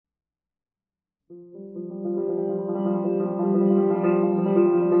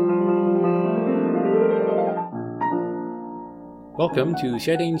Welcome to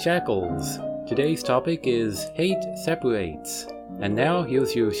Shedding Shackles. Today's topic is Hate Separates. And now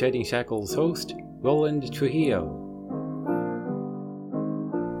here's your Shedding Shackles host, Roland Trujillo.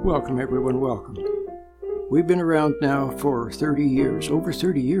 Welcome everyone, welcome. We've been around now for 30 years, over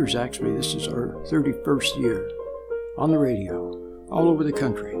 30 years actually. This is our 31st year on the radio, all over the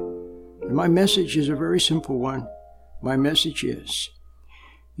country. And my message is a very simple one. My message is,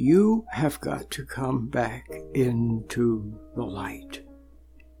 you have got to come back into the light.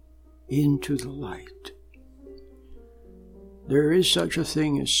 Into the light. There is such a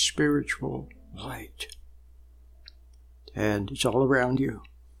thing as spiritual light. And it's all around you.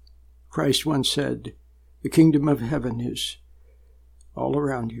 Christ once said, the kingdom of heaven is all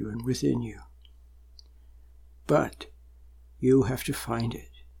around you and within you. But you have to find it.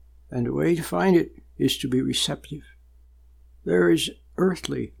 And the way to find it is to be receptive. There is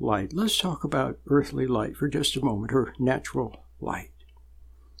earthly light. Let's talk about earthly light for just a moment, or natural light,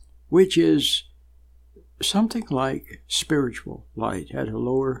 which is something like spiritual light at a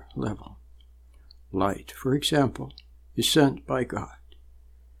lower level. Light, for example, is sent by God.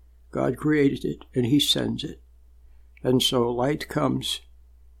 God created it, and He sends it. And so light comes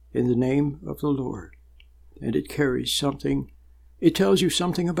in the name of the Lord, and it carries something. It tells you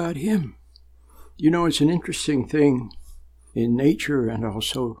something about Him. You know, it's an interesting thing in nature and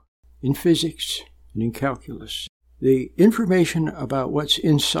also in physics and in calculus. The information about what's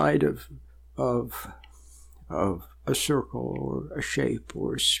inside of a circle or a shape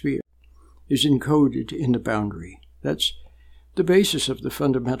or a sphere is encoded in the boundary. That's the basis of the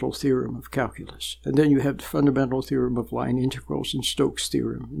fundamental theorem of calculus. And then you have the fundamental theorem of line integrals and Stokes'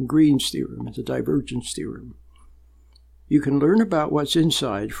 theorem and Green's theorem and the divergence theorem. You can learn about what's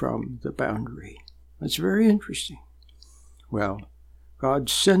inside from the boundary. That's very interesting. Well, God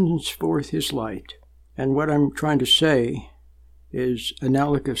sends forth His light. And what I'm trying to say is,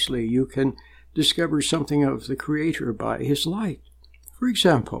 analogously, you can discover something of the Creator by His light. For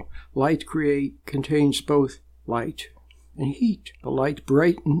example, light contains both light and heat. The light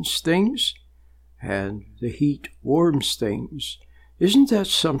brightens things, and the heat warms things. Isn't that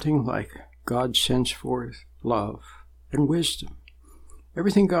something like God sends forth love and wisdom?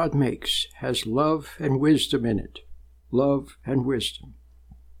 Everything God makes has love and wisdom in it. Love and wisdom.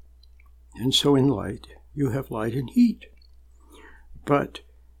 And so in light, you have light and heat. But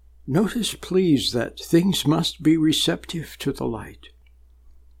notice, please, that things must be receptive to the light.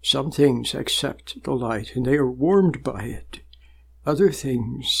 Some things accept the light, and they are warmed by it. Other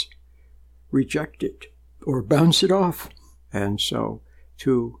things reject it or bounce it off. And so,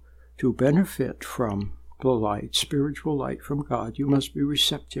 to benefit from the light, spiritual light from God, you must be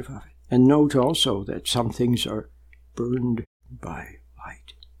receptive of it. And note also that some things are burned by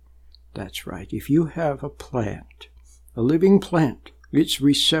light. That's right. If you have a plant, a living plant, it's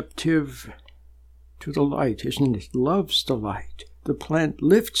receptive to the light, isn't it? It loves the light. The plant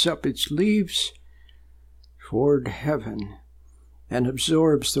lifts up its leaves toward heaven and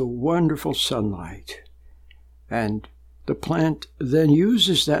absorbs the wonderful sunlight. And the plant then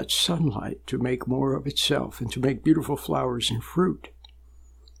uses that sunlight to make more of itself and to make beautiful flowers and fruit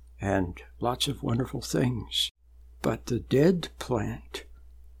and lots of wonderful things. But the dead plant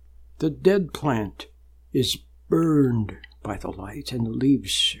is burned by the light, and the leaves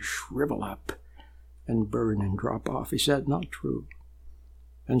shrivel up and burn and drop off. Is that not true?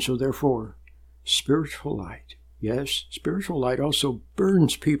 And so therefore, spiritual light, yes, spiritual light also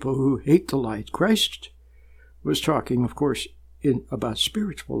burns people who hate the light. Christ was talking, of course, about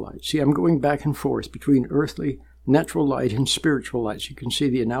spiritual light. See, I'm going back and forth between earthly, natural light and spiritual light. So you can see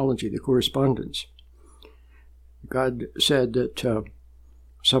the analogy, the correspondence. God said that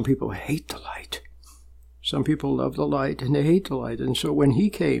some people hate the light. Some people love the light and they hate the light. And so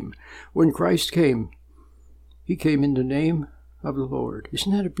when Christ came, He came in the name of the Lord.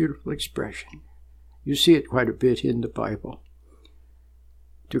 Isn't that a beautiful expression? You see it quite a bit in the Bible.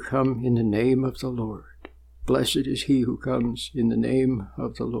 To come in the name of the Lord. Blessed is he who comes in the name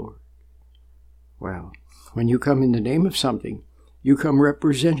of the Lord. Well, when you come in the name of something, you come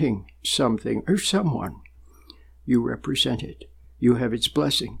representing something or someone. You represent it. You have its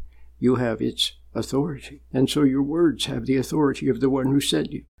blessing. You have its authority. And so your words have the authority of the one who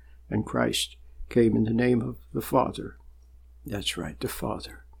sent you. And Christ came in the name of the Father. That's right, the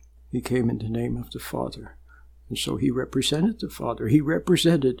Father. He came in the name of the Father. And so he represented the Father. He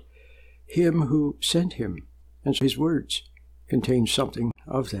represented him who sent him. And so his words contain something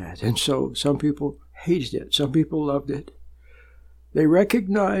of that. And so some people hated it. Some people loved it. They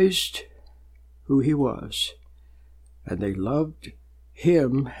recognized who he was. And they loved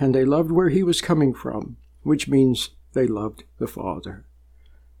him, and they loved where he was coming from, which means they loved the Father.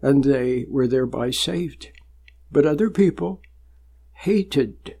 And they were thereby saved. But other people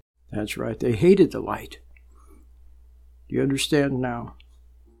hated. That's right, they hated the light. Do you understand now?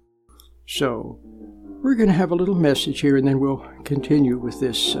 So, we're going to have a little message here, and then we'll continue with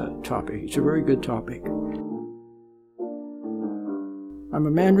this topic. It's a very good topic. I'm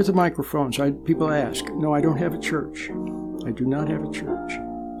a man with a microphone, so people ask. No, I don't have a church. I do not have a church.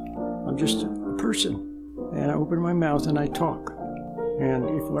 I'm just a person, and I open my mouth and I talk. And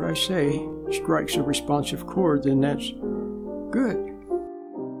if what I say strikes a responsive chord, then that's good.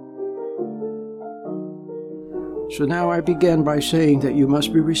 So now I begin by saying that you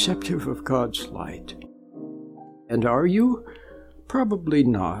must be receptive of God's light. And are you? Probably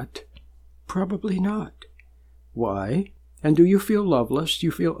not. Probably not. Why? And do you feel loveless? Do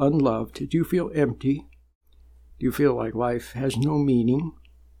you feel unloved? Do you feel empty? Do you feel like life has no meaning?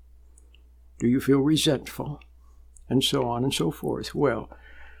 Do you feel resentful? And so on and so forth. Well,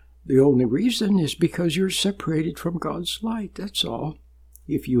 the only reason is because you're separated from God's light, that's all.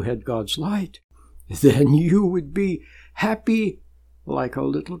 If you had God's light, then you would be happy like a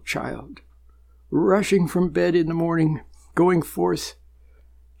little child, rushing from bed in the morning, going forth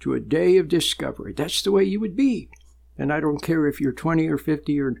to a day of discovery. That's the way you would be. And I don't care if you're 20 or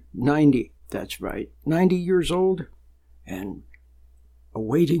 50 or 90. That's right, 90 years old and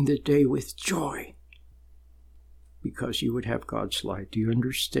awaiting the day with joy because you would have God's light. Do you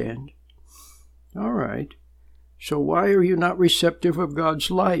understand? All right. So why are you not receptive of God's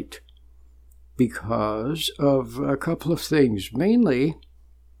light? Because of a couple of things. Mainly,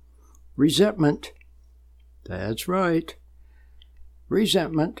 resentment. That's right.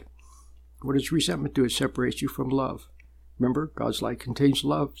 Resentment. What does resentment do? It separates you from love. Remember, God's light contains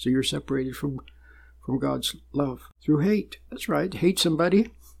love, so you're separated from God's love through hate. That's right. Hate somebody,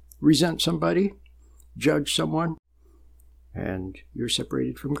 resent somebody, judge someone, and you're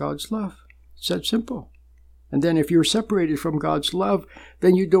separated from God's love. It's that simple. And then if you're separated from God's love,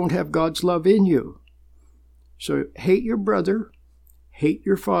 then you don't have God's love in you. So hate your brother, hate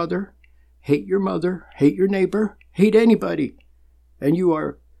your father, hate your mother, hate your neighbor, hate anybody, and you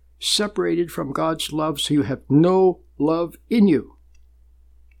are separated from God's love, so you have no love in you.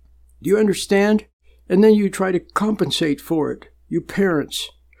 Do you understand? And then you try to compensate for it. You parents,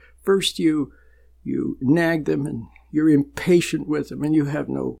 first you nag them and you're impatient with them and you have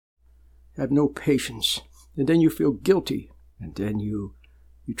no patience. And then you feel guilty. And then you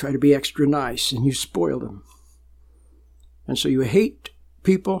try to be extra nice and you spoil them. And so you hate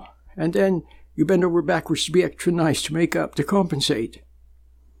people and then you bend over backwards to be extra nice, to make up, to compensate.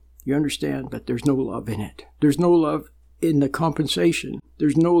 You understand? But there's no love in it. There's no love in the compensation.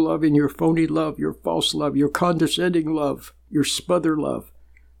 There's no love in your phony love, your false love, your condescending love, your smother love.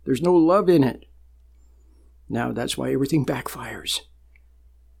 There's no love in it. Now that's why everything backfires.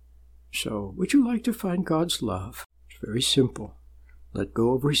 So, would you like to find God's love? It's very simple. Let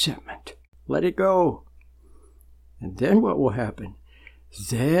go of resentment. Let it go. And then what will happen?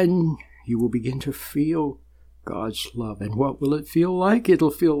 Then you will begin to feel God's love. And what will it feel like?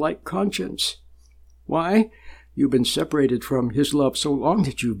 It'll feel like conscience. Why? You've been separated from His love so long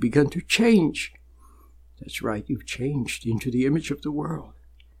that you've begun to change. That's right, you've changed into the image of the world.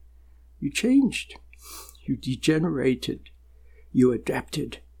 You changed. You degenerated. You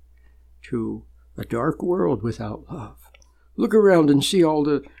adapted to a dark world without love. Look around and see all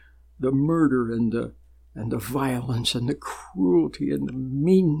the murder and the violence and the cruelty and the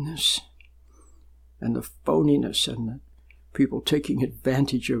meanness and the phoniness and the people taking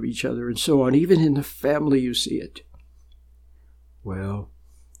advantage of each other and so on. Even in the family you see it. Well,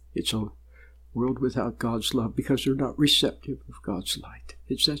 it's a world without God's love because they're not receptive of God's light.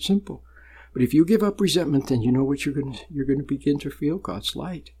 It's that simple. But if you give up resentment, then you know what you're going to begin to feel? God's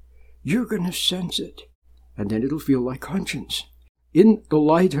light. You're going to sense it. And then it'll feel like conscience. In the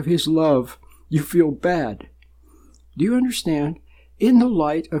light of His love, you feel bad. Do you understand? In the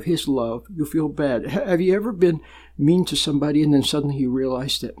light of His love, you feel bad. Have you ever been mean to somebody and then suddenly you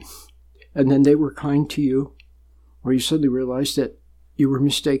realized it? And then they were kind to you? Or you suddenly realized that you were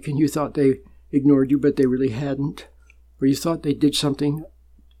mistaken. You thought they ignored you, but they really hadn't. Or you thought they did something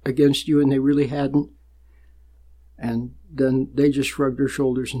against you and they really hadn't. And then they just shrugged their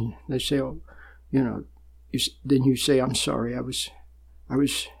shoulders and they say, oh, then you say, I'm sorry,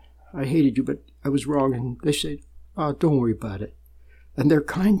 I hated you, but I was wrong. And they say, oh, don't worry about it. And their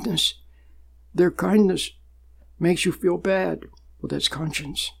kindness makes you feel bad. Well, that's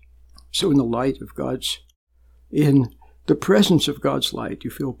conscience. So in the light of God's, in the presence of God's light, you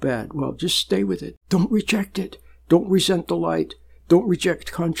feel bad. Well, just stay with it. Don't reject it. Don't resent the light. Don't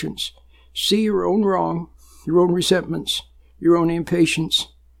reject conscience. See your own wrong, your own resentments, your own impatience,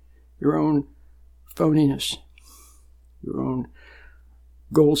 your own phoniness, your own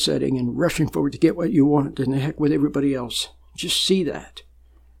goal setting and rushing forward to get what you want and the heck with everybody else. Just see that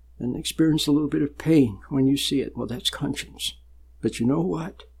and experience a little bit of pain when you see it. Well, that's conscience. But you know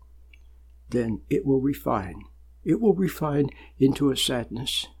what? Then it will refine. It will refine into a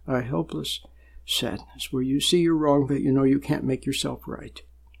sadness, a helpless sadness, where you see you're wrong, but you know you can't make yourself right.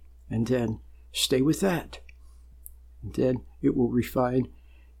 And then stay with that. And then it will refine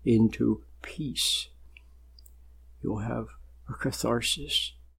into peace. You'll have a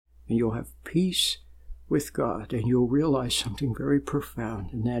catharsis, and you'll have peace with God, and you'll realize something very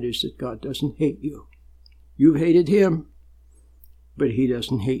profound, and that is that God doesn't hate you. You've hated him, but he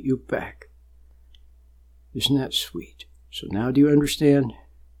doesn't hate you back. Isn't that sweet? So now do you understand?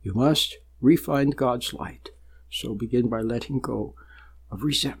 You must refine God's light. So begin by letting go of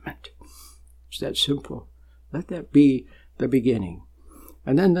resentment. It's that simple. Let that be the beginning.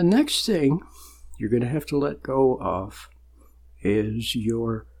 And then the next thing you're going to have to let go of is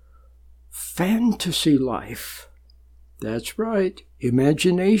your fantasy life. That's right,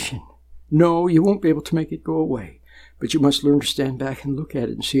 imagination. No, you won't be able to make it go away, but you must learn to stand back and look at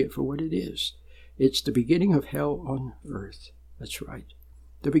it and see it for what it is. It's the beginning of hell on earth. That's right,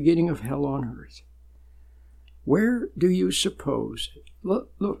 the beginning of hell on earth. Where do you suppose?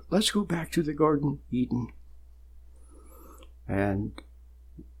 Look, let's go back to the Garden Eden. And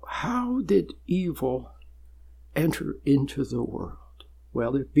how did evil enter into the world?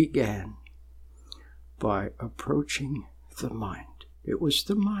 Well, it began by approaching the mind. It was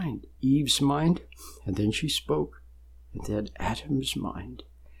the mind, Eve's mind, and then she spoke, and then Adam's mind.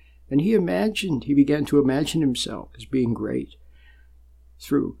 And he began to imagine himself as being great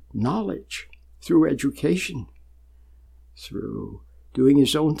through knowledge, through education, through doing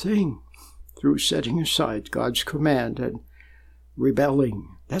his own thing, through setting aside God's command and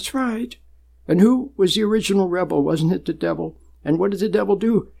rebelling. That's right. And who was the original rebel? Wasn't it the devil? And what did the devil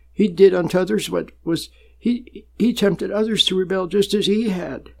do? He did unto others what was, he tempted others to rebel just as he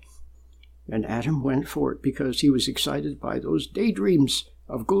had. And Adam went for it because he was excited by those daydreams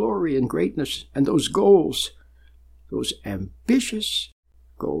of glory and greatness and those goals, those ambitious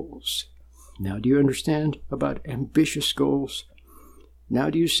goals. Now do you understand about ambitious goals? Now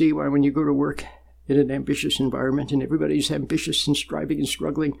do you see why when you go to work in an ambitious environment and everybody's ambitious and striving and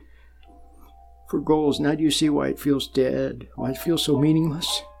struggling for goals, now do you see why it feels dead, why it feels so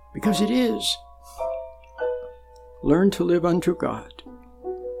meaningless? Because it is. Learn to live unto God,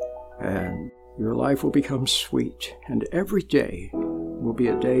 and your life will become sweet, and every day will be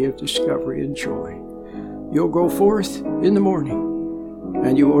a day of discovery and joy. You'll go forth in the morning,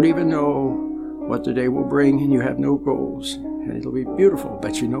 and you won't even know what the day will bring, and you have no goals, and it'll be beautiful,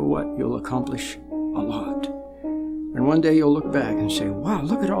 but you know what? You'll accomplish a lot. And one day you'll look back and say, wow,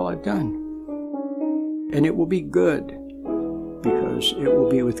 look at all I've done. And it will be good, because it will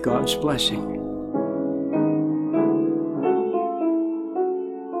be with God's blessing.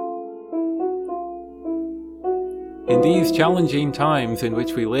 In these challenging times in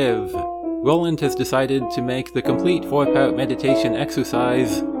which we live, Roland has decided to make the complete 4-part meditation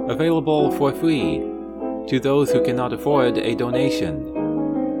exercise available for free to those who cannot afford a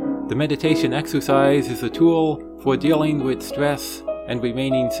donation. The meditation exercise is a tool for dealing with stress and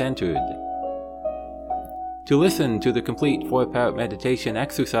remaining centered. To listen to the complete 4-part meditation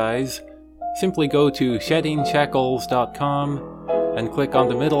exercise, simply go to SheddingShackles.com and click on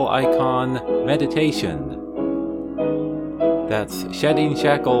the middle icon, Meditation. That's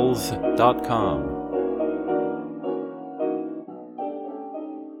SheddingShackles.com.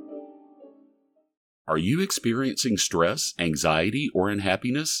 Are you experiencing stress, anxiety, or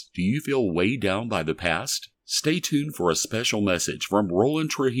unhappiness? Do you feel weighed down by the past? Stay tuned for a special message from Roland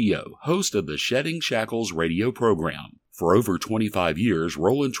Trujillo, host of the Shedding Shackles radio program. For over 25 years,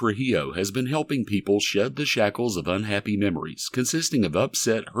 Roland Trujillo has been helping people shed the shackles of unhappy memories, consisting of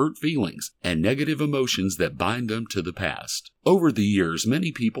upset, hurt feelings, and negative emotions that bind them to the past. Over the years,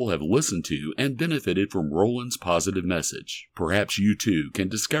 many people have listened to and benefited from Roland's positive message. Perhaps you too can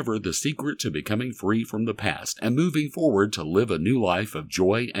discover the secret to becoming free from the past and moving forward to live a new life of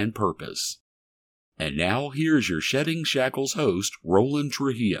joy and purpose. And now, here's your Shedding Shackles host, Roland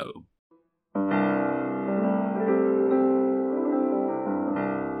Trujillo.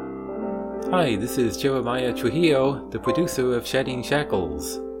 Hi, this is Jeremiah Trujillo, the producer of Shedding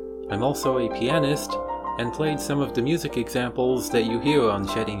Shackles. I'm also a pianist and played some of the music examples that you hear on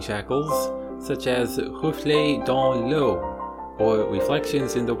Shedding Shackles, such as Reflets dans l'eau, or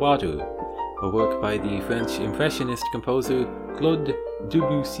Reflections in the Water, a work by the French Impressionist composer Claude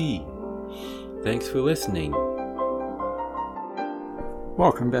Debussy. Thanks for listening.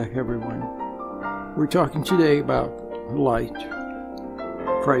 Welcome back, everyone. We're talking today about light.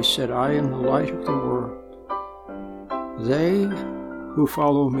 Christ said, I am the light of the world. They who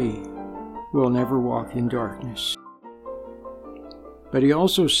follow me will never walk in darkness. But he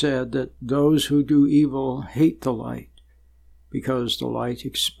also said that those who do evil hate the light, because the light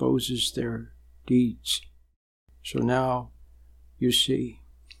exposes their deeds. So now you see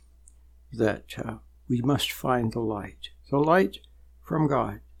that we must find the light from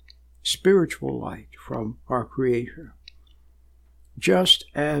God, spiritual light from our Creator. Just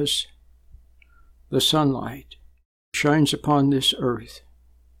as the sunlight shines upon this earth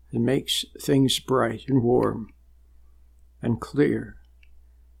and makes things bright and warm and clear,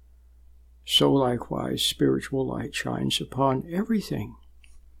 so likewise spiritual light shines upon everything,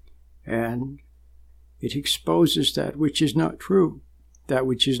 and it exposes that which is not true, that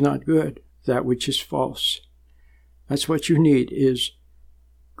which is not good, that which is false. That's what you need, is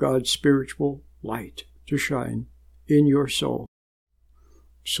God's spiritual light to shine in your soul,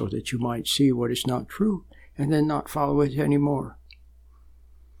 so that you might see what is not true and then not follow it anymore.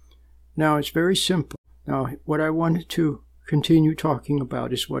 Now, it's very simple. Now, what I wanted to continue talking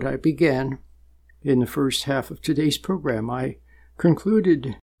about is what I began in the first half of today's program. I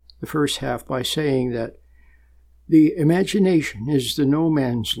concluded the first half by saying that the imagination is the no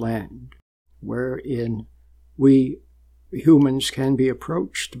man's land, wherein we humans can be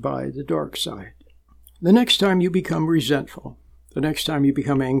approached by the dark side. The next time you become resentful, the next time you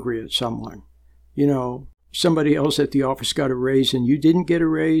become angry at someone, somebody else at the office got a raise and you didn't get a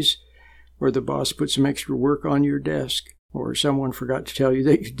raise, or the boss put some extra work on your desk, or someone forgot to tell you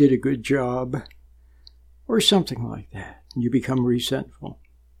that you did a good job, or something like that, and you become resentful,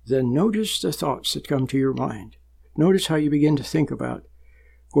 then notice the thoughts that come to your mind. Notice how you begin to think about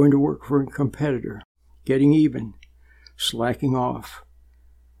going to work for a competitor, getting even, slacking off,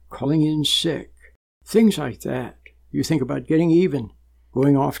 calling in sick, things like that. You think about getting even,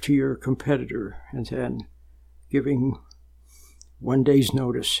 going off to your competitor, and then giving 1 day's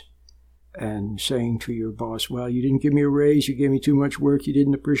notice and saying to your boss, well, you didn't give me a raise, you gave me too much work, you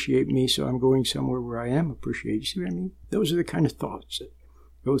didn't appreciate me, so I'm going somewhere where I am appreciated. You see what I mean? Those are the kind of thoughts that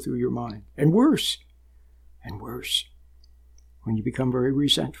go through your mind. And worse, when you become very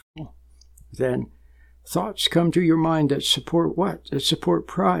resentful, then thoughts come to your mind that support what? That support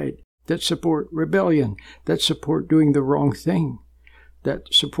pride, that support rebellion, that support doing the wrong thing,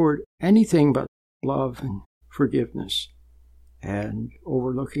 that support anything but love and forgiveness and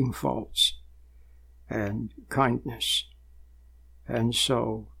overlooking faults and kindness. And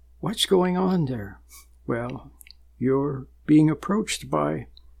so, what's going on there? Well, you're being approached by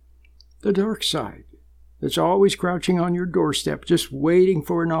the dark side that's always crouching on your doorstep, just waiting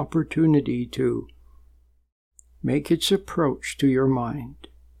for an opportunity to make its approach to your mind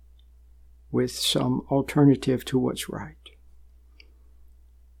with some alternative to what's right.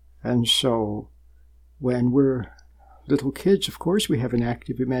 And so, when we're little kids, of course, we have an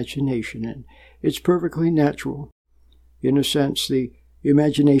active imagination, and it's perfectly natural. In a sense, the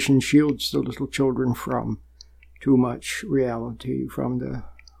imagination shields the little children from too much reality, from the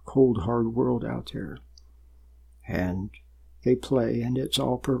cold, hard world out there. And they play, and it's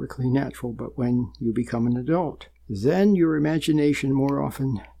all perfectly natural. But when you become an adult, then your imagination more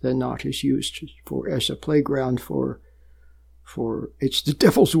often than not is used as a playground for it's the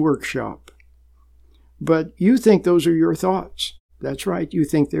devil's workshop. But you think those are your thoughts. That's right, you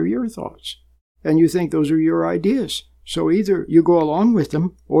think they're your thoughts. And you think those are your ideas. So either you go along with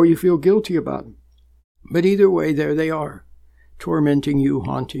them, or you feel guilty about them. But either way, there they are, tormenting you,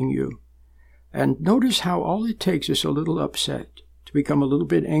 haunting you. And notice how all it takes is a little upset to become a little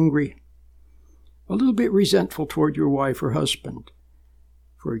bit angry, a little bit resentful toward your wife or husband,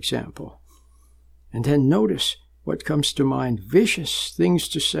 for example. And then notice what comes to mind: vicious things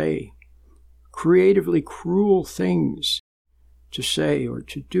to say, creatively cruel things to say or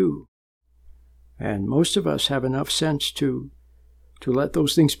to do. And most of us have enough sense to let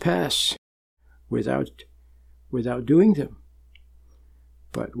those things pass without doing them.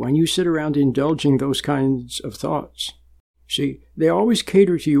 But when you sit around indulging those kinds of thoughts, see, they always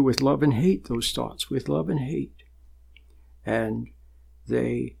cater to you with love and hate, those thoughts, with love and hate. And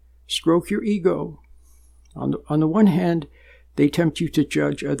they stroke your ego. On the one hand, they tempt you to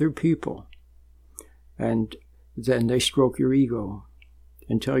judge other people. And then they stroke your ego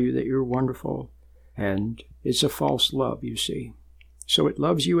and tell you that you're wonderful. And it's a false love, you see. So it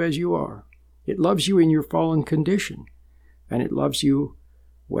loves you as you are. It loves you in your fallen condition, and it loves you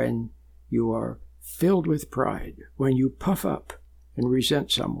when you are filled with pride, when you puff up and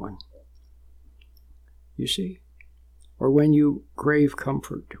resent someone. You see? Or when you crave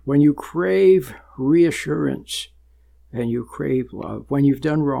comfort, when you crave reassurance, and you crave love, when you've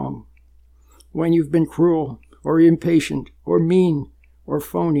done wrong, when you've been cruel or impatient or mean or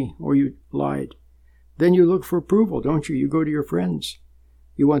phony or you lied. Then you look for approval, don't you? You go to your friends.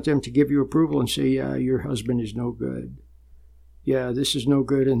 You want them to give you approval and say, yeah, your husband is no good. Yeah, this is no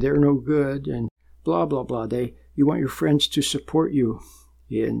good and they're no good and blah, blah, blah. You want your friends to support you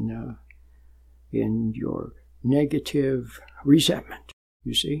in your negative resentment,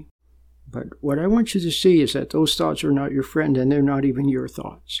 you see? But what I want you to see is that those thoughts are not your friend and they're not even your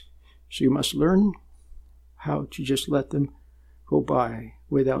thoughts. So you must learn how to just let them go by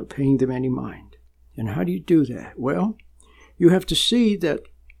without paying them any mind. And how do you do that? Well, you have to see that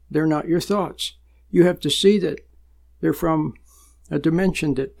they're not your thoughts. You have to see that they're from a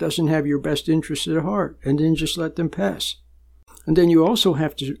dimension that doesn't have your best interest at heart, and then just let them pass. And then you also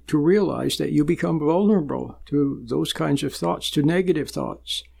have to realize that you become vulnerable to those kinds of thoughts, to negative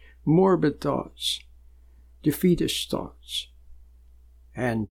thoughts, morbid thoughts, defeatist thoughts,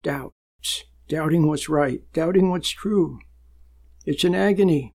 and doubts, doubting what's right, doubting what's true. It's an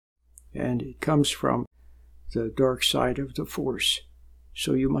agony, and it comes from the dark side of the force.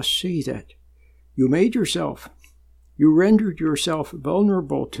 So you must see that you made yourself, you rendered yourself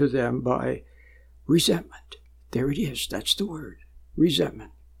vulnerable to them by resentment. There it is, that's the word,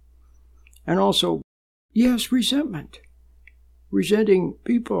 resentment. And also, yes, resentment. Resenting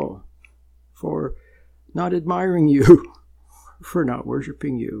people for not admiring you, for not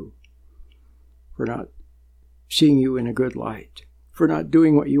worshiping you, for not seeing you in a good light, for not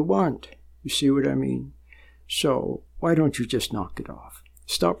doing what you want. You see what I mean? So why don't you just knock it off?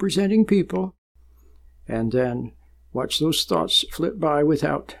 Stop resenting people, and then watch those thoughts flip by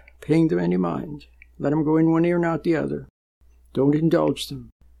without paying them any mind. Let them go in one ear and out the other. Don't indulge them.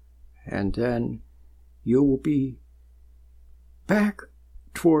 And then you will be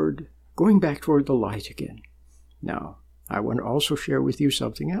going back toward the light again. Now, I want to also share with you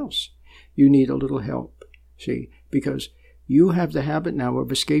something else. You need a little help, see, because you have the habit now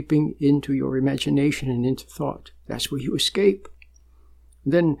of escaping into your imagination and into thought. That's where you escape.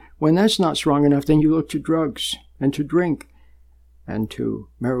 Then, when that's not strong enough, then you look to drugs and to drink and to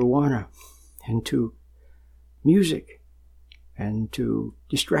marijuana and to music and to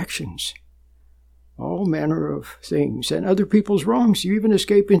distractions. All manner of things. And other people's wrongs. You even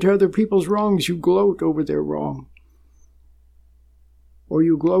escape into other people's wrongs. You gloat over their wrong. Or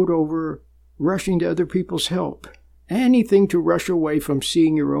you gloat over rushing to other people's help. Anything to rush away from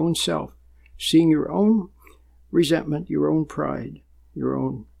seeing your own self, seeing your own resentment, your own pride, your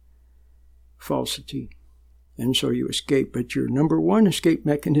own falsity. And so you escape. But your number one escape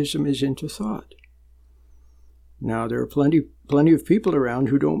mechanism is into thought. Now, there are plenty of people around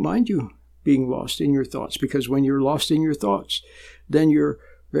who don't mind you being lost in your thoughts, because when you're lost in your thoughts, then you're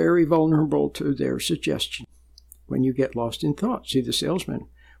very vulnerable to their suggestion. When you get lost in thought, see, the salesman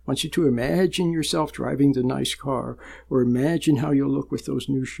wants you to imagine yourself driving the nice car, or imagine how you'll look with those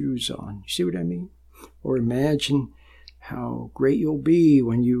new shoes on. You see what I mean? Or imagine how great you'll be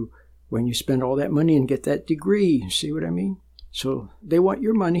when you spend all that money and get that degree. See what I mean? So they want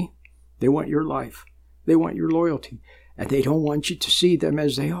your money, they want your life, they want your loyalty, and they don't want you to see them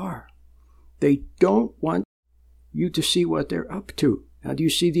as they are. They don't want you to see what they're up to. Now, do you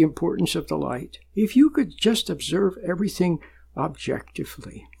see the importance of the light? If you could just observe everything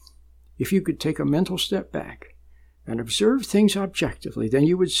objectively, if you could take a mental step back and observe things objectively, then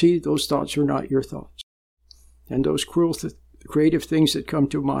you would see those thoughts are not your thoughts. And those cruel, creative things that come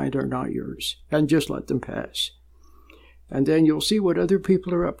to mind are not yours. And just let them pass. And then you'll see what other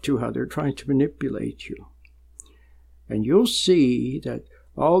people are up to, how they're trying to manipulate you. And you'll see that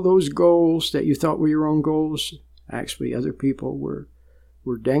all those goals that you thought were your own goals, actually other people were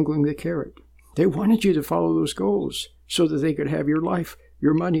dangling the carrot. They wanted you to follow those goals so that they could have your life,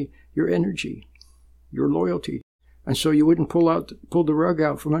 your money, your energy, your loyalty. And so you wouldn't pull the rug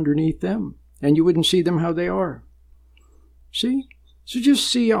out from underneath them, and you wouldn't see them how they are. See? So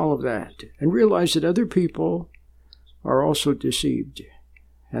just see all of that and realize that other people are also deceived,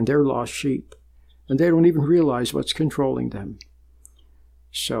 and they're lost sheep, and they don't even realize what's controlling them.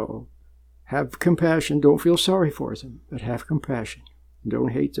 So have compassion. Don't feel sorry for them, but have compassion.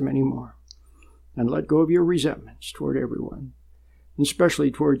 Don't hate them anymore. And let go of your resentments toward everyone, and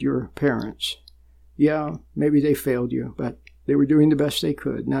especially toward your parents. Yeah, maybe they failed you, but they were doing the best they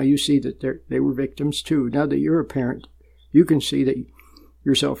could. Now you see that they were victims too. Now that you're a parent, you can see that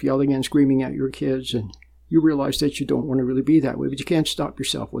yourself yelling and screaming at your kids, and you realize that you don't want to really be that way, but you can't stop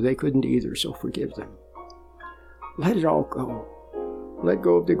yourself. Well, they couldn't either, so forgive them. Let it all go. Let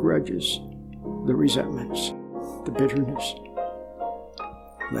go of the grudges, the resentments, the bitterness.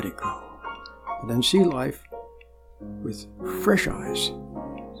 Let it go. And then see life with fresh eyes.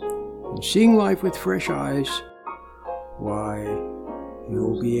 And seeing life with fresh eyes, why,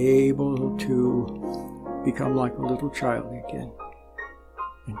 you'll be able to become like a little child again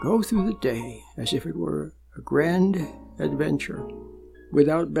and go through the day as if it were a grand adventure,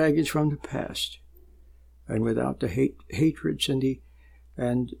 without baggage from the past, and without the hatreds and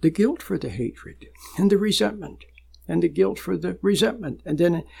the guilt for the hatred, and the resentment, and the guilt for the resentment, and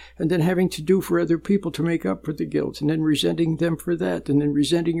then having to do for other people to make up for the guilt, and then resenting them for that, and then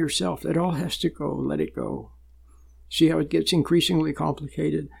resenting yourself. That all has to go. Let it go. See how it gets increasingly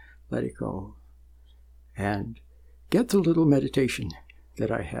complicated? Let it go. And get the little meditation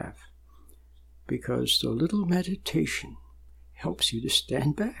that I have, because the little meditation helps you to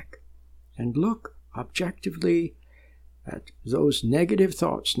stand back and look objectively at those negative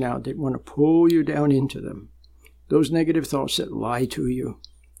thoughts now that want to pull you down into them, those negative thoughts that lie to you,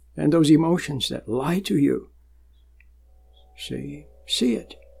 and those emotions that lie to you. See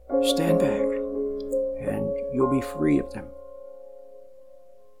it, stand back, and you'll be free of them.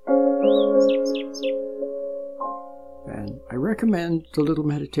 And I recommend the little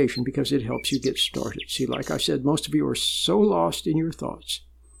meditation because it helps you get started. See, like I said, most of you are so lost in your thoughts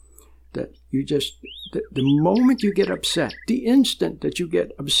that you just, the moment you get upset, the instant that you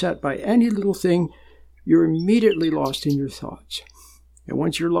get upset by any little thing, you're immediately lost in your thoughts. And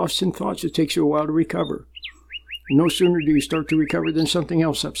once you're lost in thoughts, it takes you a while to recover. No sooner do you start to recover than something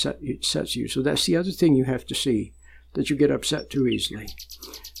else upsets you. So that's the other thing you have to see, that you get upset too easily.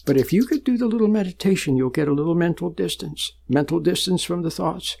 But if you could do the little meditation, you'll get a little mental distance from the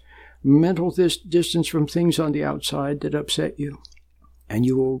thoughts, mental distance from things on the outside that upset you. And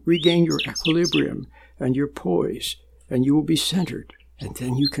you will regain your equilibrium and your poise, and you will be centered. And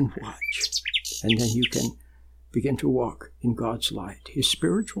then you can watch. And then you can begin to walk in God's light, His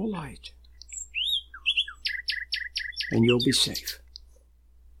spiritual light. And you'll be safe.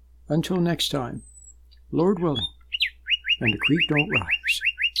 Until next time, Lord willing, and the creek don't rise.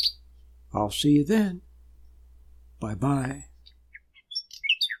 I'll see you then. Bye-bye.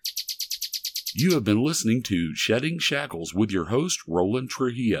 You have been listening to Shedding Shackles with your host, Roland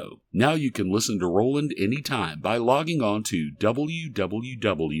Trujillo. Now you can listen to Roland anytime by logging on to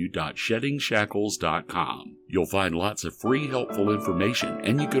www.sheddingshackles.com. You'll find lots of free, helpful information,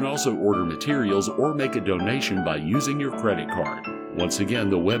 and you can also order materials or make a donation by using your credit card. Once again,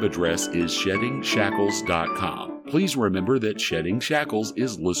 the web address is sheddingshackles.com. Please remember that Shedding Shackles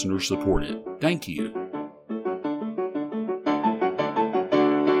is listener-supported. Thank you.